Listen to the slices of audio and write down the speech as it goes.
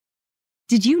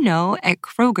Did you know at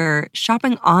Kroger,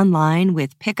 shopping online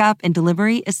with pickup and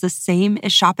delivery is the same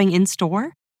as shopping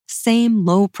in-store? Same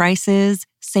low prices,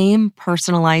 same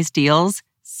personalized deals,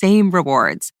 same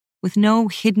rewards, with no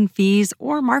hidden fees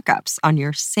or markups on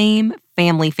your same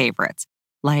family favorites,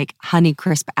 like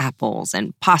Honeycrisp apples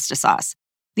and pasta sauce.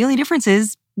 The only difference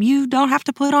is you don't have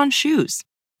to put on shoes.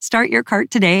 Start your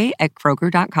cart today at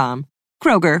Kroger.com.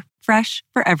 Kroger, fresh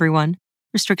for everyone.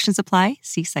 Restrictions apply.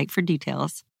 See site for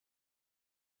details.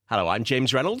 Hello, I'm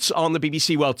James Reynolds on the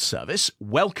BBC World Service.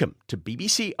 Welcome to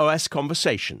BBC OS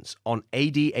Conversations on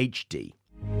ADHD.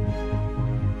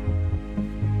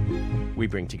 We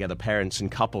bring together parents and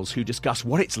couples who discuss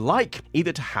what it's like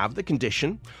either to have the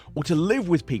condition or to live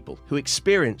with people who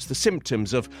experience the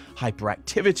symptoms of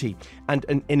hyperactivity and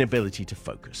an inability to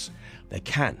focus. There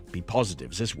can be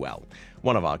positives as well.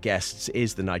 One of our guests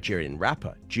is the Nigerian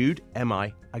rapper, Jude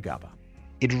M.I. Agaba.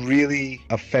 It really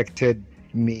affected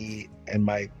me and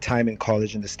my time in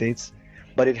college in the States.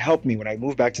 But it helped me. When I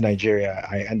moved back to Nigeria,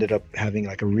 I ended up having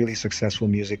like a really successful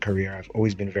music career. I've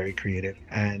always been very creative.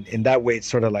 And in that way, it's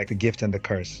sort of like the gift and the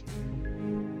curse.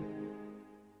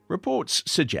 Reports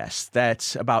suggest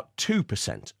that about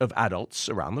 2% of adults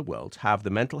around the world have the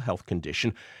mental health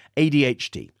condition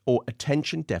ADHD, or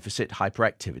attention deficit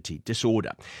hyperactivity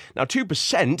disorder. Now,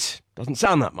 2% doesn't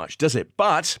sound that much, does it?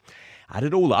 But add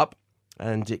it all up,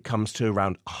 and it comes to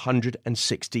around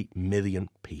 160 million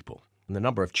people. And the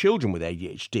number of children with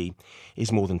ADHD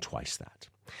is more than twice that.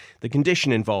 The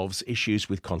condition involves issues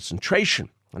with concentration,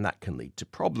 and that can lead to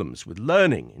problems with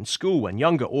learning in school when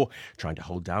younger or trying to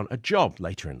hold down a job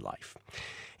later in life.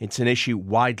 It's an issue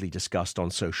widely discussed on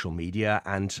social media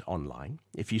and online.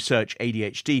 If you search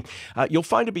ADHD, you'll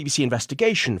find a BBC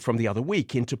investigation from the other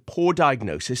week into poor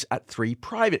diagnosis at 3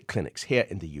 private clinics here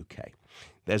in the UK.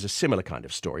 There's a similar kind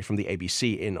of story from the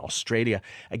ABC in Australia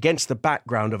against the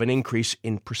background of an increase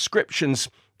in prescriptions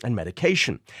and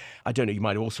medication. I don't know, you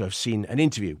might also have seen an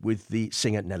interview with the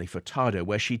singer Nelly Furtado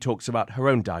where she talks about her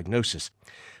own diagnosis.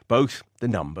 Both the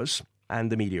numbers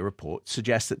and the media report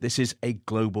suggest that this is a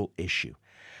global issue.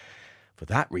 For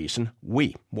that reason,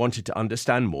 we wanted to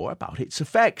understand more about its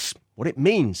effects, what it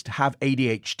means to have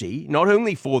ADHD, not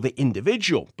only for the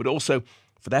individual, but also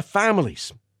for their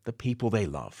families, the people they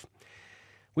love.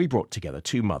 We brought together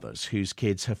 2 mothers whose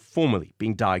kids have formally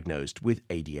been diagnosed with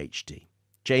ADHD.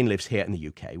 Jane lives here in the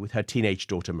UK with her teenage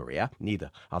daughter Maria,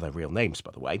 neither are their real names,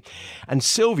 by the way. And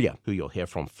Sylvia, who you'll hear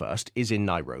from first, is in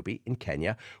Nairobi, in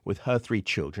Kenya, with her 3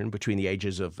 children between the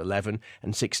ages of 11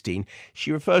 and 16.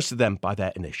 She refers to them by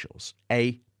their initials,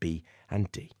 A, B, and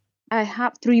D. I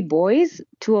have 3 boys.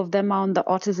 2 of them are on the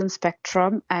autism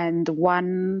spectrum, and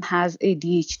one has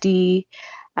ADHD,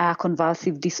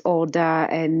 convulsive disorder,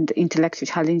 and intellectual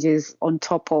challenges on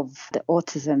top of the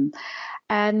autism.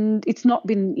 And it's not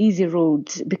been an easy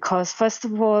road because, first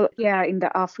of all, here in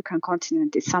the African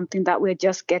continent, it's something that we're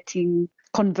just getting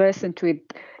conversant with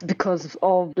because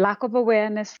of lack of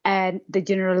awareness and the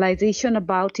generalization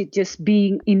about it just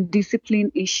being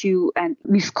indiscipline issue and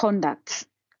misconduct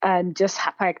and just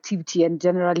hyperactivity and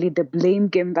generally the blame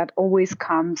game that always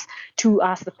comes to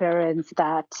us, the parents,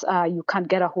 that you can't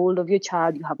get a hold of your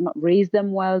child, you have not raised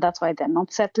them well, that's why they're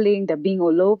not settling, they're being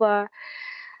all over.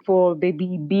 For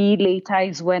baby B, later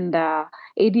is when the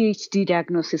ADHD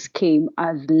diagnosis came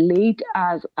as late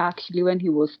as actually when he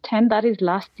was 10, that is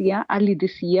last year, early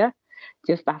this year,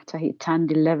 just after he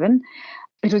turned 11.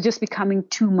 It was just becoming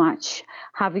too much,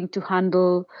 having to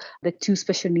handle the 2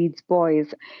 special needs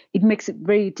boys. It makes it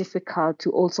very difficult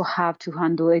to also have to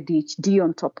handle ADHD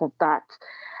on top of that.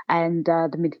 And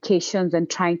the medications and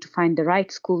trying to find the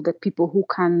right school, the people who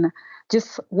can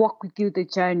just walk with you the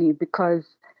journey, because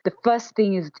the first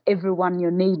thing is everyone, your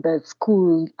neighbors,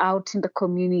 school, out in the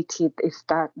community, is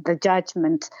that the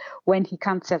judgment when he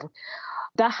can't settle.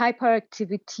 That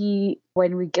hyperactivity,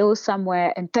 when we go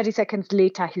somewhere and 30 seconds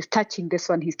later, he's touching this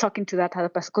one, he's talking to that other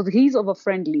person because he's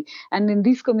over-friendly. And in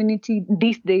this community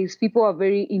these days, people are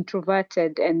very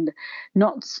introverted and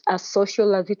not as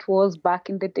social as it was back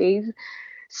in the days.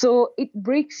 So it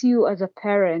breaks you as a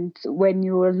parent when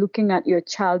you are looking at your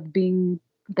child being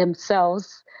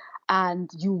themselves and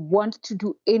you want to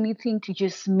do anything to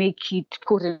just make it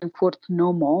quote unquote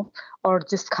normal or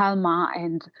just calmer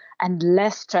and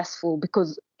less stressful,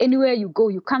 because anywhere you go,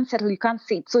 you can't settle, you can't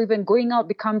sit. So even going out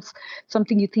becomes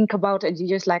something you think about and you're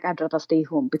just like, I'd rather stay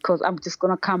home because I'm just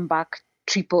going to come back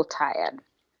triple tired.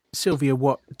 Sylvia,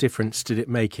 what difference did it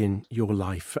make in your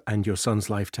life and your son's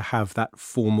life to have that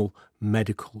formal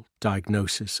medical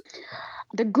diagnosis?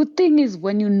 The good thing is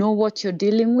when you know what you're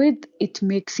dealing with, it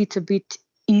makes it a bit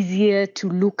easier to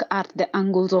look at the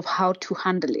angles of how to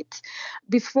handle it.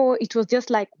 Before, it was just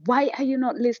like, why are you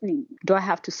not listening? Do I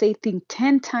have to say things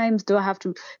 10 times? Do I have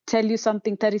to tell you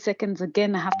something 30 seconds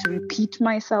again? I have to repeat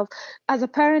myself. As a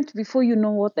parent, before you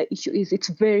know what the issue is, it's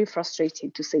very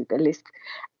frustrating, to say the least.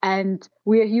 And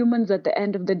we are humans at the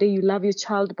end of the day. You love your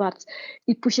child, but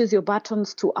it pushes your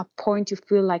buttons to a point you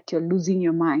feel like you're losing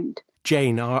your mind.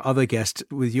 Jane, our other guest,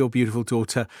 with your beautiful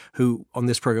daughter, who on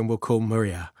this program we'll call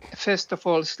Maria. First of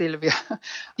all, Sylvia,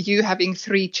 you having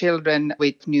 3 children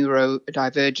with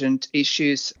neurodivergent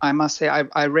issues, I must say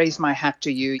I raise my hat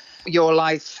to you. Your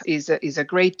life is a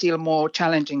great deal more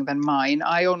challenging than mine.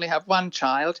 I only have one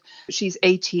child. She's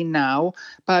 18 now.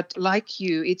 But like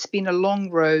you, it's been a long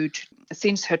road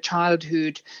since her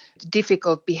childhood,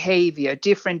 difficult behavior,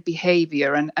 different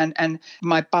behavior, and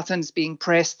my buttons being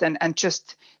pressed and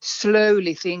just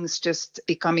slowly things just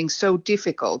becoming so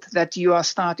difficult that you are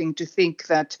starting to think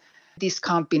that this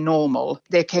can't be normal.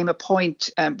 There came a point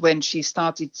when she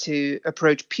started to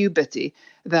approach puberty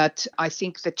that I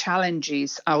think the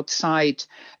challenges outside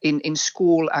in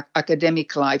school,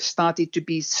 academic life started to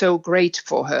be so great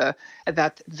for her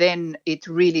that then it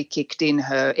really kicked in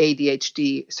her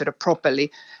ADHD sort of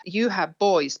properly. You have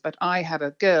boys, but I have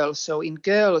a girl. So in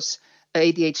girls,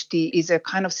 ADHD is a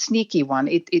kind of sneaky one.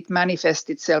 It manifests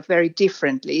itself very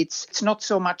differently. It's not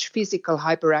so much physical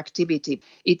hyperactivity.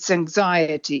 It's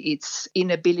anxiety, it's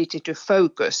inability to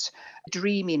focus,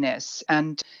 dreaminess,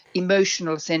 and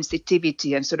emotional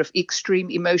sensitivity and sort of extreme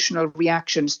emotional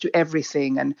reactions to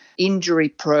everything, and injury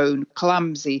prone,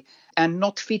 clumsy, and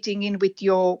not fitting in with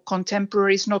your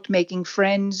contemporaries, not making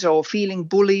friends or feeling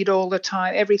bullied all the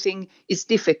time. Everything is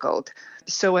difficult.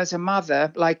 So as a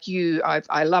mother, like you,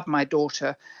 I love my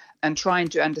daughter and trying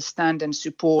to understand and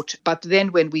support. But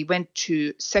then when we went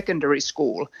to secondary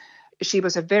school, she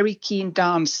was a very keen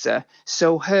dancer.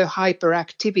 So her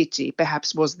hyperactivity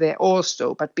perhaps was there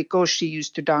also. But because she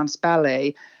used to dance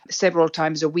ballet several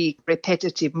times a week,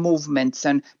 repetitive movements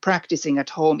and practicing at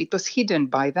home, it was hidden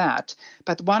by that.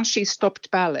 But once she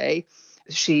stopped ballet,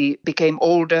 she became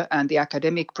older, and the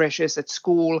academic pressures at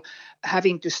school,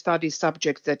 having to study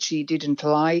subjects that she didn't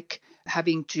like,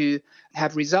 having to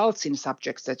have results in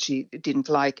subjects that she didn't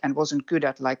like and wasn't good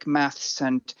at, like maths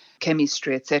and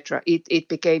chemistry, etc. It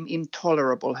became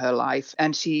intolerable, her life.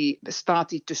 And she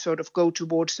started to sort of go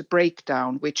towards the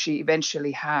breakdown, which she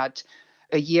eventually had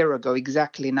a year ago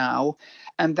exactly now.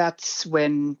 And that's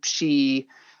when she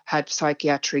had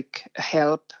psychiatric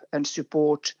help and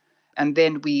support. And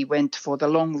then we went for the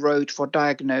long road for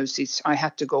diagnosis. I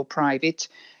had to go private.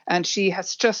 And she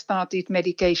has just started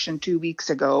medication 2 weeks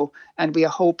ago. And we are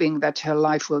hoping that her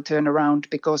life will turn around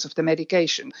because of the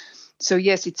medication. So,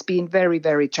 yes, it's been very,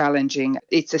 very challenging.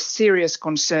 It's a serious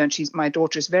concern. My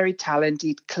daughter is very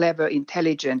talented, clever,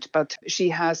 intelligent, but she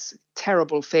has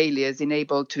terrible failures in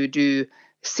able to do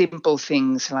simple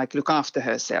things like look after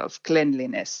herself,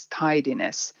 cleanliness,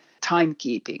 tidiness,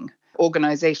 timekeeping,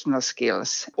 organizational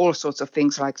skills, all sorts of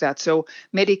things like that. So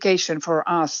medication for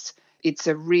us, it's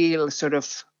a real sort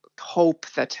of hope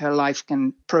that her life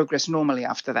can progress normally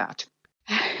after that.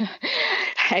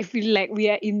 I feel like we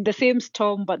are in the same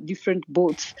storm but different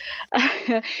boats.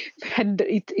 And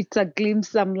it's a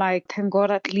glimpse. I'm like, thank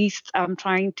God, at least I'm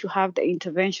trying to have the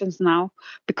interventions now,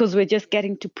 because we're just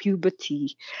getting to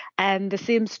puberty. And the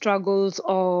same struggles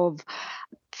of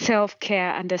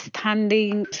self-care,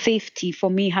 understanding safety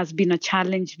for me has been a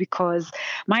challenge, because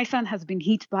my son has been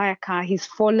hit by a car. He's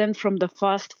fallen from the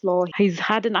first floor. He's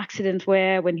had an accident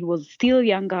where when he was still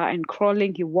younger and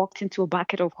crawling, he walked into a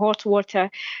bucket of hot water.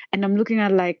 And I'm looking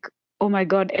at like, oh my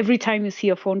God, every time you see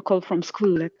a phone call from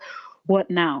school, like,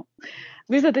 what now?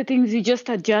 These are the things you just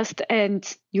adjust,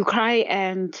 and you cry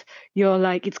and you're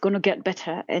like, it's going to get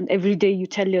better. And every day you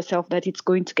tell yourself that it's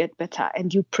going to get better,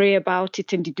 and you pray about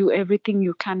it and you do everything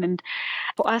you can. And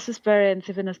for us as parents,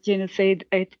 even as Jenna said,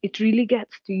 it really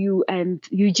gets to you, and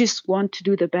you just want to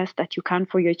do the best that you can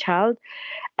for your child.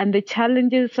 And the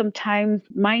challenges, sometimes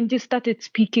mine just started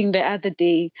speaking the other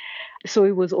day. So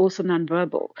it was also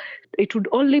nonverbal. It would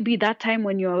only be that time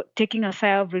when you're taking a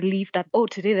sigh of relief that, oh,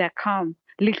 today they're calm.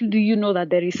 Little do you know that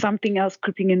there is something else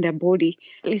creeping in their body.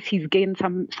 At least he's gained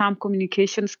some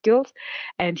communication skills,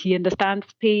 and he understands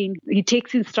pain. He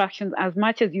takes instructions. As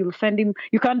much as you'll send him,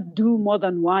 you can't do more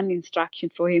than one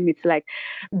instruction for him. It's like,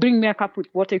 bring me a cup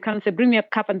with water. You can't say, bring me a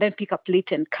cup and then pick a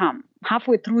plate and come.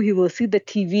 Halfway through, he will see the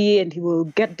TV and he will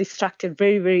get distracted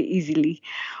very, very easily,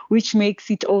 which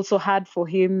makes it also hard for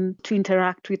him to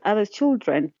interact with other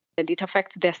children, and it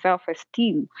affects their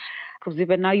self-esteem. because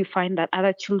even now you find that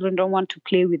other children don't want to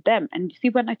play with them. And you see,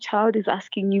 when a child is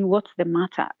asking you what's the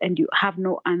matter and you have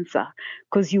no answer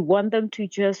because you want them to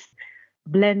just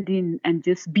blend in and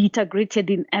just be integrated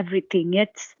in everything,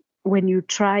 yet when you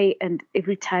try and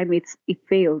every time it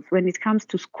fails. When it comes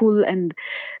to school and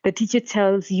the teacher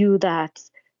tells you that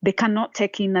they cannot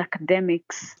take in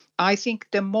academics. I think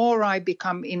the more I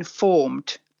become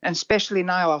informed, and especially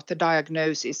now after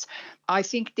diagnosis, I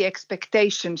think the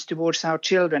expectations towards our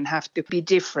children have to be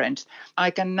different. I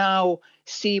can now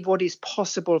see what is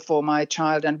possible for my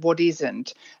child and what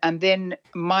isn't. And then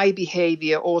my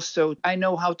behavior also, I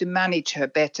know how to manage her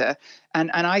better.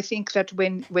 And I think that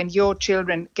when your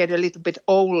children get a little bit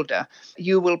older,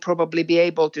 you will probably be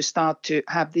able to start to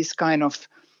have this kind of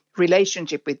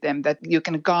relationship with them that you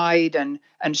can guide and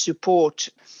support.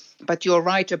 But you're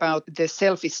right about the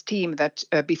self-esteem that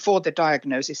before the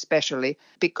diagnosis, especially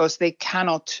because they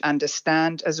cannot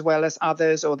understand as well as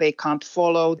others, or they can't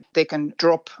follow, they can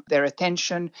drop their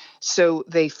attention. So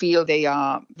they feel they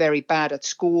are very bad at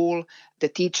school. The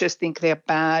teachers think they're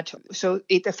bad. So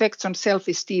it affects on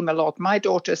self-esteem a lot. My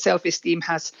daughter's self-esteem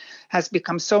has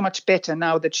become so much better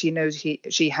now that she knows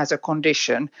she has a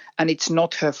condition and it's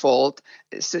not her fault.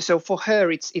 So for her,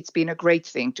 it's been a great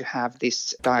thing to have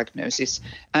this diagnosis,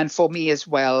 and for me as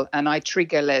well. And I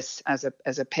trigger less as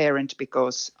a parent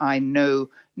because I know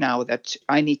now that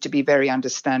I need to be very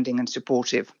understanding and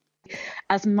supportive.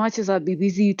 As much as I'll be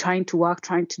busy trying to work,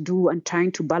 trying to do, and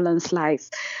trying to balance life,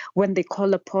 when they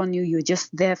call upon you, you're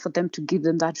just there for them to give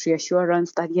them that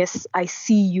reassurance that, yes, I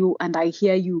see you and I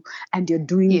hear you and you're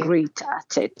doing great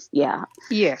at it. Yeah.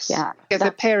 Yes. Yeah. As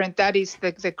a parent, that is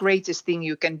the greatest thing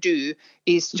you can do,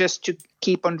 is just to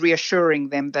keep on reassuring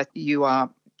them that you are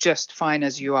just fine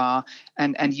as you are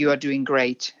and you are doing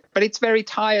great. But it's very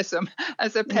tiresome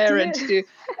as a parent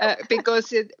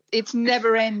because it's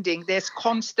never ending. There's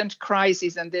constant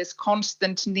crisis and there's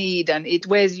constant need, and it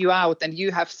wears you out, and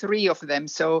you have 3 of them.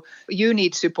 So you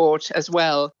need support as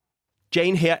well.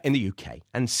 Jane here in the UK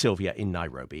and Sylvia in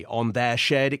Nairobi on their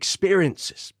shared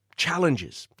experiences,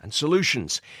 challenges and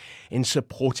solutions in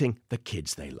supporting the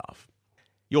kids they love.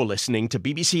 You're listening to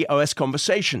BBC OS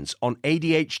Conversations on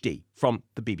ADHD from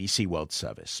the BBC World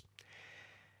Service.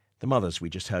 The mothers we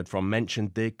just heard from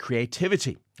mentioned the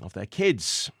creativity of their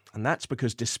kids, and that's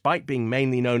because despite being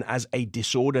mainly known as a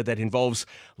disorder that involves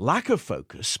lack of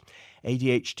focus,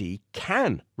 ADHD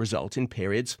can result in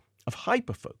periods of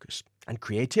hyperfocus and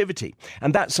creativity.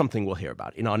 And that's something we'll hear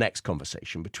about in our next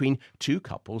conversation between 2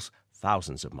 couples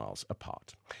thousands of miles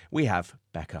apart. We have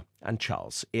Becca and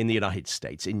Charles in the United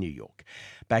States, in New York.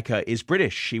 Becca is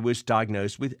British. She was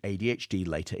diagnosed with ADHD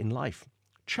later in life.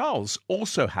 Charles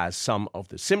also has some of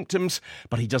the symptoms,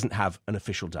 but he doesn't have an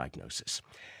official diagnosis.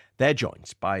 They're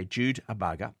joined by Jude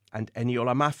Abaga and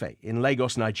Eniola Mafe in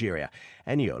Lagos, Nigeria.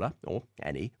 Eniola, or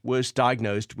Eni, was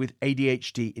diagnosed with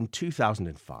ADHD in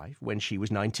 2005 when she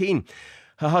was 19.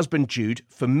 Her husband Jude,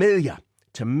 familiar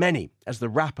to many as the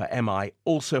rapper MI,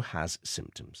 also has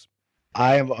symptoms.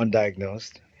 I am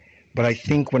undiagnosed, but I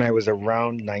think when I was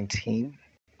around 19,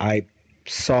 I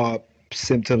saw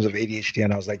symptoms of ADHD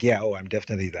and I was like, I'm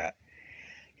definitely that.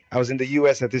 I was in the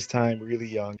US at this time, really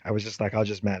young. I was just like, I'll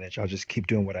just manage. I'll just keep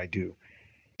doing what I do.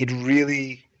 It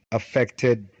really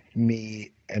affected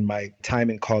me and my time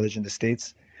in college in the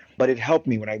States, but it helped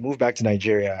me. When I moved back to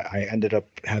Nigeria, I ended up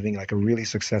having like a really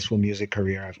successful music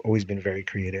career. I've always been very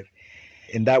creative.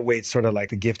 In that way, it's sort of like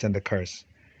the gift and the curse.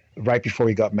 Right before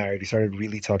we got married, we started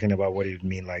really talking about what it would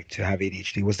mean like to have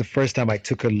ADHD. It was the first time I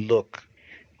took a look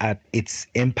at its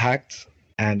impact.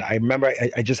 And I remember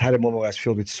I just had a moment where I was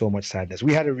filled with so much sadness.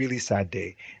 We had a really sad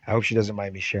day. I hope she doesn't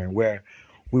mind me sharing, where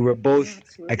we were both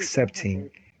accepting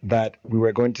that we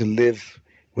were going to live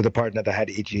with a partner that had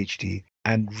ADHD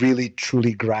and really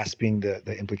truly grasping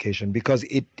the implication, because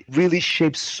it really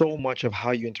shapes so much of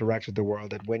how you interact with the world,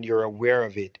 that when you're aware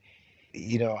of it,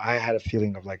 I had a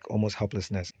feeling of like almost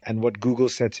helplessness. And what Google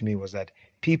said to me was that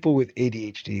people with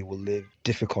ADHD will live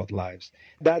difficult lives.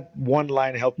 That one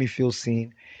line helped me feel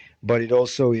seen, but it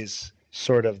also is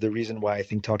sort of the reason why I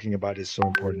think talking about it is so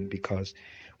important, because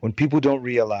when people don't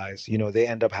realize, they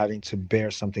end up having to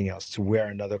bear something else, to wear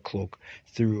another cloak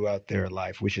throughout their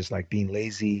life, which is like being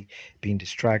lazy, being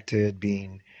distracted,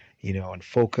 being,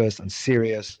 unfocused,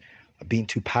 unserious, being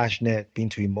too passionate, being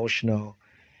too emotional.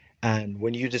 And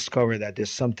when you discover that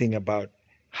there's something about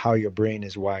how your brain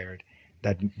is wired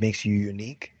that makes you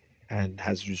unique and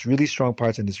has these really strong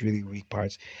parts and these really weak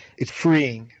parts, it's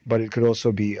freeing, but it could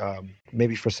also be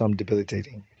maybe for some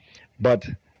debilitating. But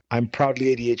I'm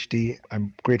proudly ADHD.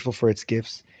 I'm grateful for its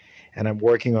gifts, and I'm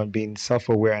working on being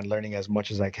self-aware and learning as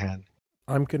much as I can.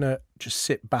 I'm going to just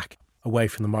sit back away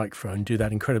from the microphone, do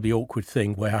that incredibly awkward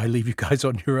thing where I leave you guys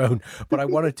on your own. But I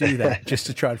want to do that just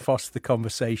to try and foster the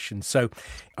conversation. So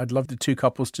I'd love the two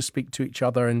couples to speak to each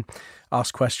other and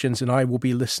ask questions, and I will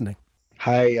be listening.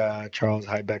 Hi, Charles.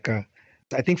 Hi, Becca.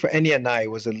 I think for Enya and I,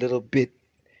 it was a little bit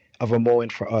of a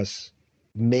moment for us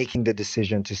making the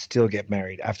decision to still get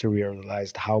married after we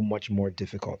realized how much more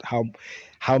difficult,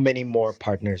 how many more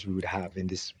partners we would have in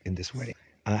this wedding.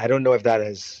 I don't know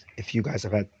if you guys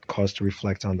have had cause to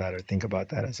reflect on that or think about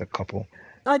that as a couple.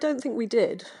 I don't think we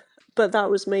did, but that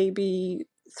was maybe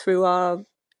through our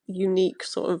unique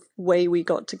sort of way we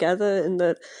got together, in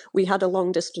that we had a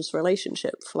long distance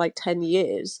relationship for like 10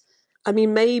 years. I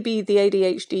mean, maybe the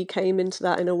ADHD came into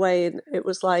that in a way, and it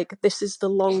was like, this is the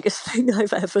longest thing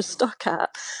I've ever stuck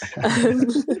at.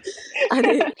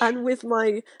 And with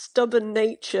my stubborn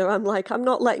nature, I'm like, I'm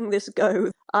not letting this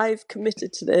go. I've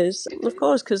committed to this, of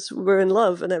course, because we're in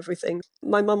love and everything.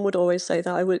 My mum would always say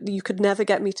that you could never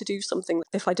get me to do something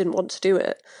if I didn't want to do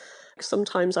it.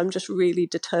 Sometimes I'm just really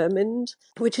determined,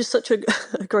 which is such a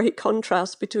great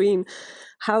contrast between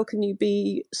how can you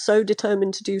be so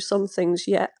determined to do some things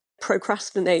yet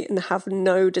procrastinate and have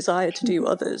no desire to do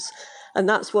others. And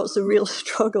that's what's a real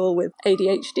struggle with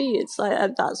ADHD. It's like,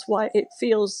 and that's why it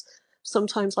feels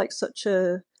sometimes like such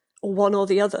a one or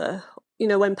the other. You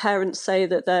know, when parents say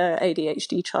that their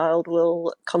ADHD child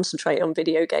will concentrate on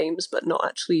video games but not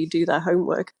actually do their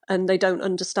homework, and they don't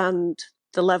understand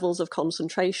the levels of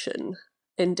concentration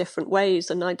in different ways.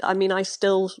 And I mean,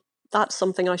 that's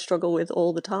something I struggle with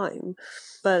all the time.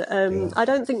 But I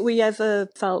don't think we ever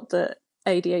felt that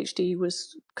ADHD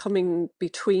was coming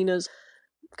between us.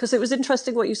 Because it was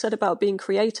interesting what you said about being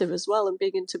creative as well and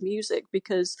being into music,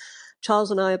 because Charles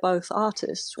and I are both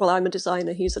artists. Well, I'm a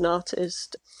designer, he's an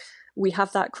artist. We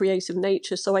have that creative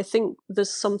nature. So I think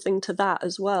there's something to that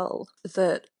as well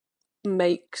that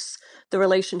makes the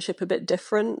relationship a bit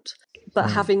different. But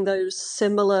having those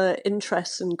similar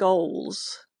interests and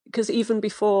goals, because even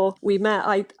before we met,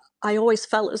 I always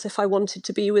felt as if I wanted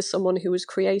to be with someone who was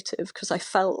creative, because I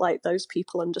felt like those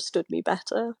people understood me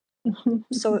better.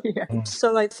 So,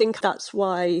 so I think that's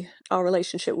why our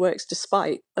relationship works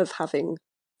despite of having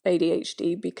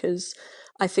ADHD, because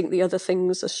I think the other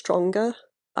things are stronger.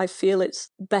 I feel it's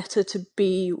better to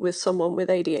be with someone with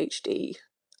ADHD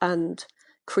and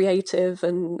creative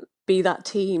and be that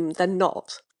team than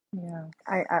not. Yeah,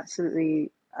 I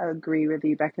absolutely agree with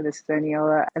you, Becca. This is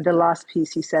Daniela. The last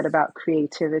piece you said about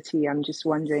creativity, I'm just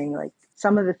wondering, like,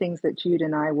 some of the things that Jude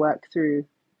and I work through,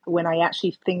 when I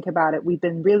actually think about it, we've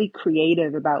been really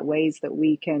creative about ways that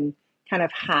we can kind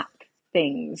of hack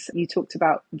things. You talked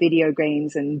about video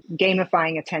games and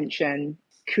gamifying attention,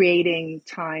 creating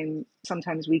time.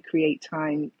 Sometimes we create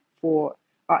time for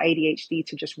our ADHD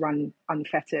to just run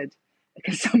unfettered,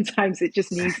 because sometimes we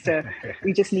just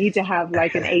need to have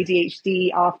like an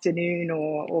ADHD afternoon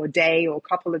or day or a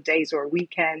couple of days or a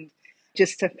weekend,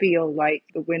 just to feel like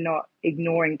we're not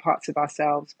ignoring parts of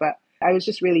ourselves. But I was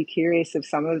just really curious of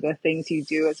some of the things you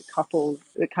do as a couple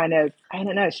that kind of, I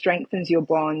don't know, strengthens your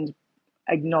bond,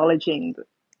 acknowledging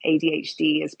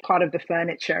ADHD as part of the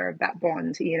furniture of that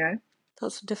bond, you know?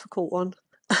 That's a difficult one.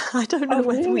 I don't know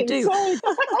whether we do. Sorry.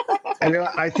 And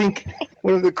I think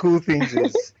one of the cool things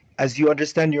is, as you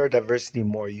understand your diversity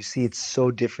more, you see it's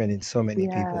so different in so many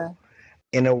people.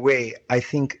 In a way, I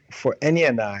think for Enya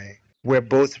and I, we're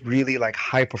both really like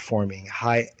high performing,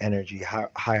 high energy,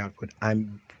 high output.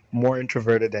 I'm more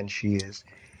introverted than she is.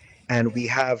 And we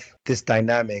have this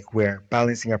dynamic where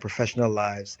balancing our professional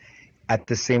lives at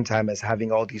the same time as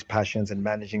having all these passions and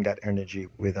managing that energy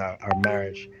with our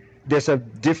marriage. There's a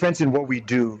difference in what we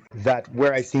do that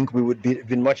where I think we would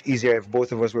been much easier if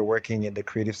both of us were working in the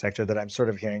creative sector, that I'm sort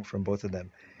of hearing from both of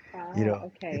them.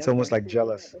 It's almost like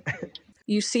jealous.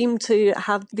 You seem to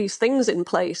have these things in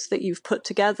place that you've put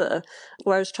together,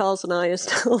 whereas Charles and I are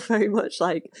still very much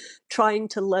like trying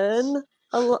to learn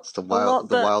It's the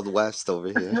Wild West over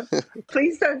here.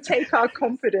 Please don't take our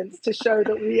confidence to show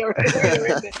that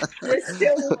we're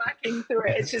still working through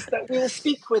it. It's just that we'll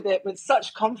speak with it with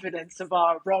such confidence of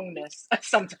our wrongness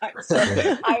sometimes. So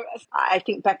I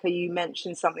think, Becca, you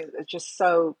mentioned something that was just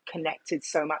so connected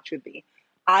so much with me.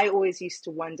 I always used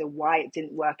to wonder why it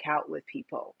didn't work out with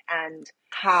people and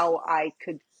how I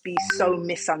could be so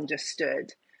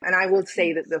misunderstood. And I will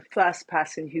say that the first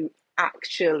person who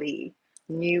actually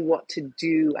knew what to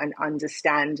do and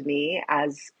understand me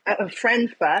as a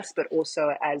friend first, but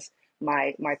also as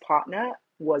my partner,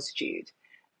 was Jude.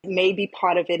 Maybe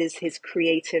part of it is his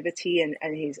creativity and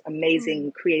his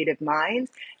amazing creative mind,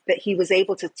 that he was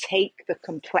able to take the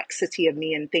complexity of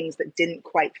me and things that didn't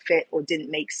quite fit or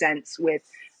didn't make sense with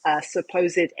a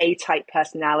supposed A-type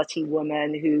personality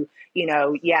woman who,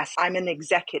 yes, I'm an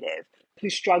executive who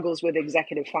struggles with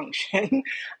executive function.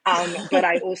 But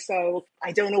I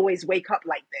don't always wake up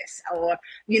like this. Or,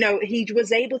 he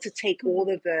was able to take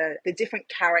all of the different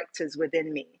characters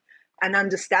within me and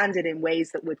understand it in ways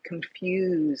that would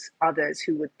confuse others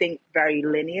who would think very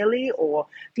linearly, or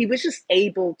he was just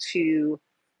able to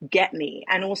get me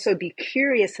and also be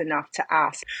curious enough to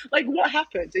ask, like, what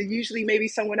happened? And usually maybe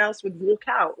someone else would walk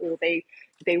out, or they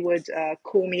would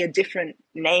call me a different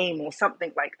name or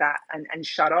something like that and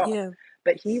shut off. Yeah.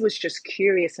 But he was just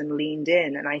curious and leaned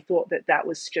in. And I thought that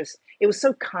was just, it was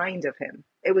so kind of him.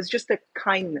 It was just a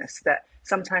kindness that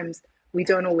sometimes we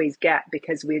don't always get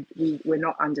because we're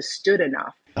not understood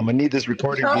enough. I'm gonna need this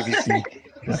recording, BBC.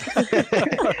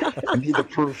 I need the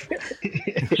proof.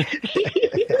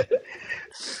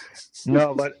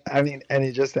 No, but I mean,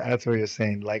 Annie, just to add to what you're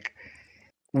saying, like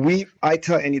I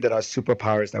tell Annie that our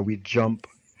superpower is that we jump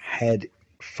head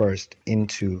first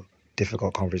into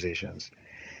difficult conversations.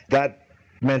 That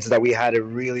meant that we had a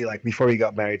really, like, before we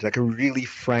got married, like a really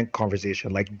frank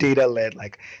conversation, like data-led,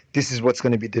 like, this is what's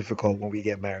going to be difficult when we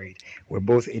get married. We're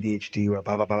both ADHD, we're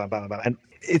blah, blah, blah, blah, blah. And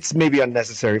it's maybe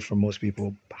unnecessary for most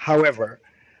people. However,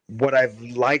 what I've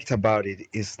liked about it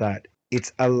is that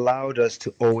it's allowed us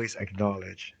to always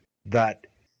acknowledge that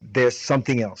there's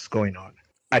something else going on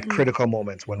at critical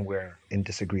moments when we're in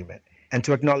disagreement, and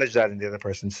to acknowledge that in the other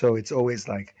person. So it's always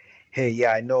like, hey,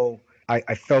 yeah, I know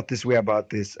I felt this way about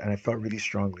this and I felt really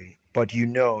strongly, but you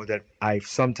know that I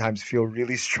sometimes feel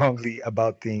really strongly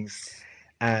about things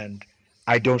and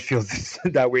I don't feel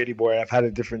that way anymore. I've had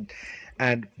a different,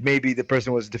 and maybe the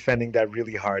person was defending that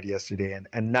really hard yesterday.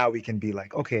 And now we can be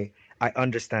like, okay, I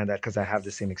understand that because I have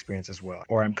the same experience as well.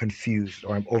 Or I'm confused,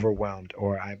 or I'm overwhelmed,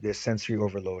 or there's sensory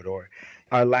overload, or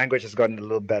our language has gotten a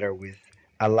little better with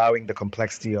allowing the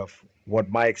complexity of what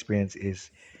my experience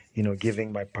is,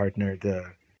 giving my partner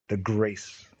the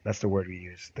grace. That's the word we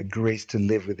use, the grace to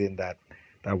live within that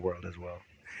world as well.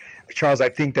 Charles, I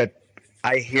think that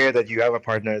I hear that you have a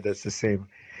partner that's the same,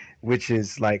 which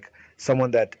is like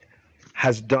someone that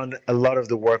has done a lot of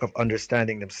the work of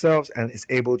understanding themselves and is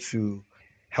able to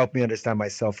help me understand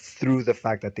myself through the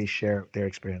fact that they share their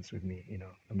experience with me.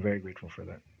 I'm very grateful for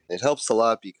that. It helps a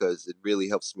lot because it really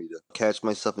helps me to catch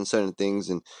myself in certain things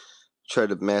and try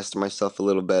to master myself a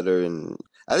little better. And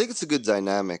I think it's a good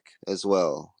dynamic as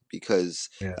well, because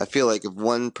I feel like if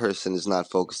one person is not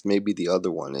focused, maybe the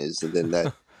other one is, and then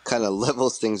that kind of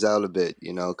levels things out a bit,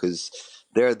 because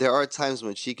there are times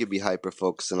when she could be hyper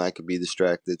focused and I could be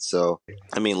distracted. So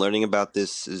I mean, learning about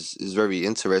this is very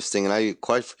interesting, and I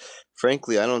quite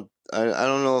frankly I don't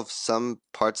know if some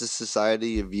parts of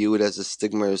society view it as a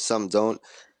stigma or some don't.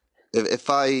 If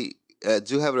I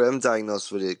do have it, I'm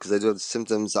diagnosed with it because I do have the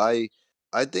symptoms. I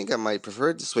think I might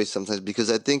prefer it this way sometimes,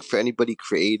 because I think for anybody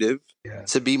creative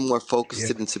to be more focused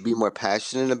and to be more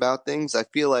passionate about things, I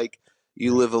feel like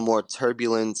you live a more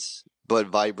turbulent but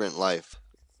vibrant life.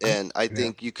 And I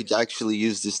think you could actually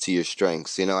use this to your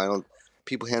strengths.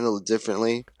 People handle it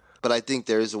differently, but I think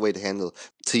there is a way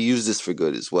to use this for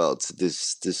good as well. To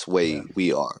this way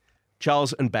we are.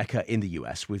 Charles and Becca in the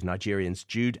US with Nigerians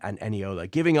Jude and Eniola,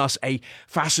 giving us a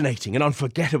fascinating and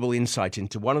unforgettable insight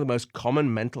into one of the most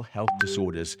common mental health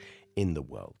disorders in the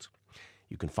world.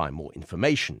 You can find more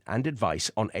information and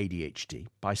advice on ADHD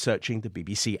by searching the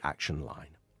BBC Action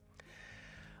Line.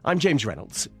 I'm James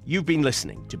Reynolds. You've been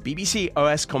listening to BBC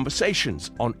OS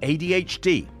Conversations on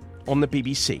ADHD on the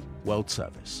BBC World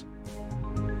Service.